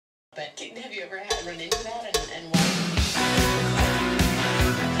but have you ever run into that and why?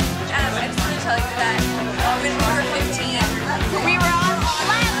 I just want to tell you that when we were 15, we were on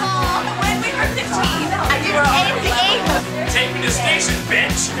level. When we were 15, we were on level. Take me to station,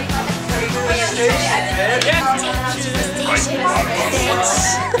 bitch!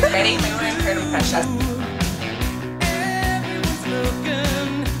 Ready? We were in third impression.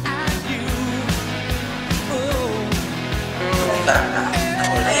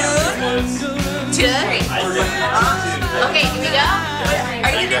 Two, three. Okay, here we go. Are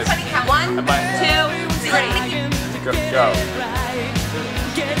you gonna do funny count? 1, 2, 3. Go.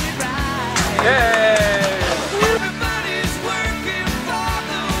 Yay!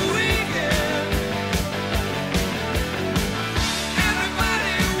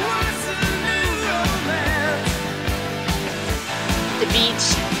 The beach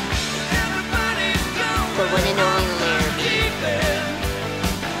for one and only Larry.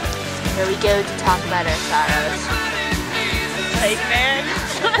 Here we go to talk about our sorrows. Like, man.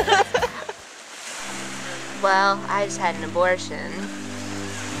 Well, I just had an abortion.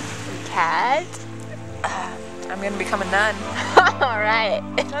 And Kat? I'm gonna become a nun. Alright.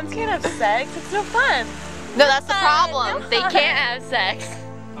 Nuns can't have sex. It's no fun. No, that's the problem. They can't have sex.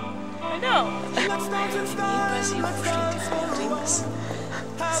 I know.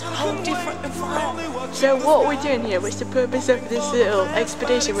 So what we're doing here, what's the purpose of this little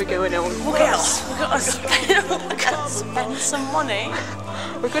expedition we're going on? What else? We're gonna spend some money.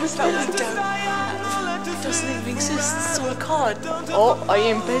 We're going to spend some It doesn't even exist. It's all a card. Oh, are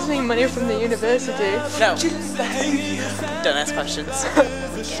you embezzling money from the university? No. Don't ask questions. And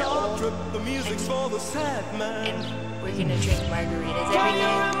we're gonna drink margaritas every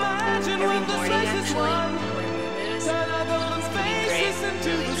night. Every morning, actually. When we lose. It's gonna be great. I'm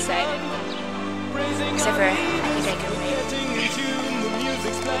really excited. Except for, I think I can wait.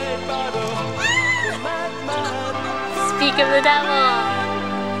 Speak of the devil!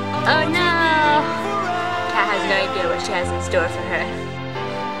 Oh no! Kat has no idea what she has in store for her.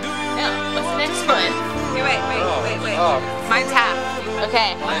 Yeah, what's the next one? Wait. Mine's half.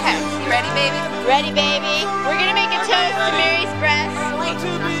 Okay. Okay. You ready, baby? Ready, baby? We're gonna make a toast to Mary's breast.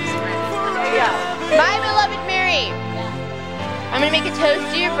 There you go. My beloved Mary! I'm gonna make a toast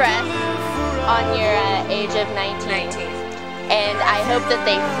to your breast on your age of 19. And I hope that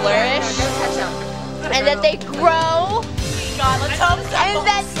they flourish. And that they grow. God, let's hope so. And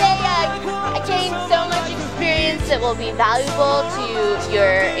that they gain so much experience that will be valuable to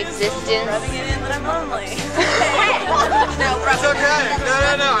your existence. Rubbing it in that I'm lonely. No, it's okay.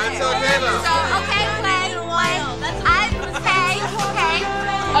 No, it's okay though. So, okay,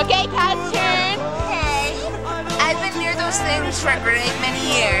 Okay, Kat's turn. Okay. I've been near those things for a great many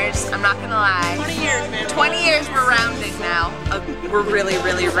years. I'm not gonna lie. 20 years, man. 20 years we're rounding now. We're really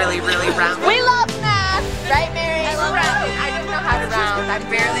rounding. We love math, right, Mary? I love rounding. I don't know how to round. I'm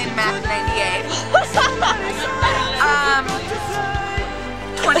barely in math 98.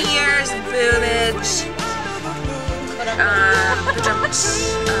 20 years in Village.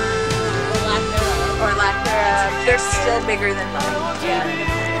 Or lack thereof. They're still bigger than mine. Yeah.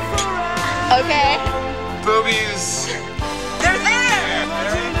 Okay. Boobies. They're there!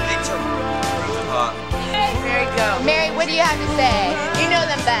 There you go. Mary, what do you have to say? You know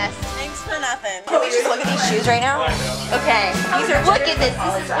them best. Thanks for nothing. Can we just look at these shoes right now? Okay. Look at this.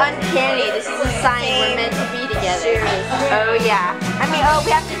 This is uncanny. This is a sign we're meant to be together. Oh, yeah. I mean,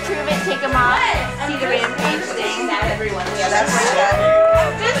 we have to prove it. Take them off. See the rampage thing. Everyone. Yeah, that's right.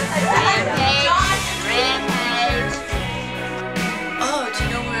 Rampage. Oh, do you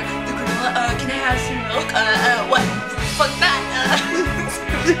know where the granola? Can I have some milk? What? Fuck that.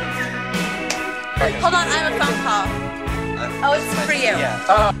 Hold on, I have a phone call. Oh, it's for you.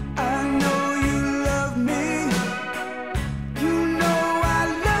 Yeah. I know you love me. You know I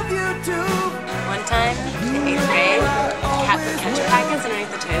love you too. One time in 8th grade, Kat put ketchup packets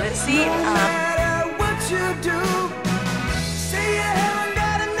underneath the toilet seat. No matter what you do, say you have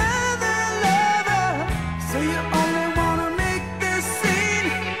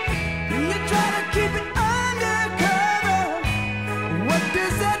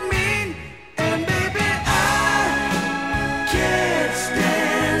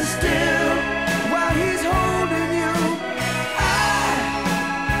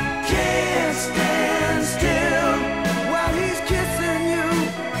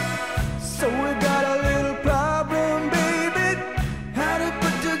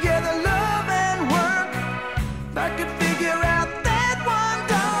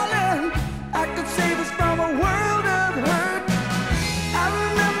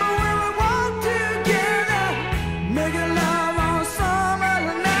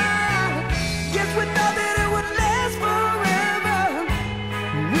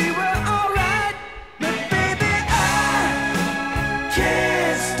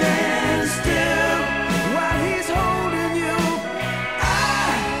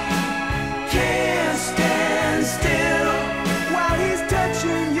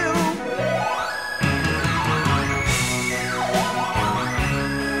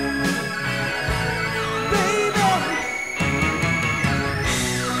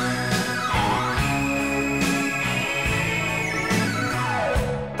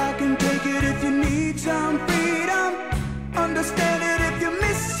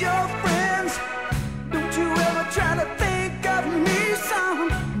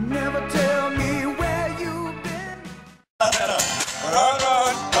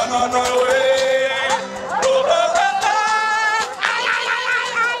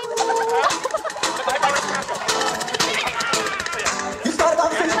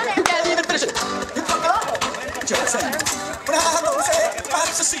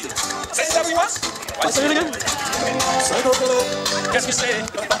Cecile, say that we must. Why say it again? Circle below. Qu'est-ce que c'est?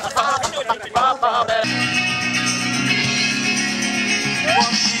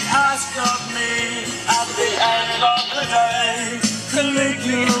 What she asked of me at the end of the day, to make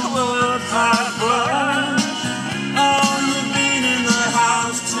you worth her blood. Oh, you've been in the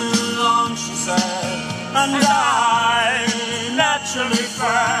house too long, she said, and I naturally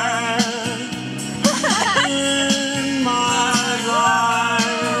fell.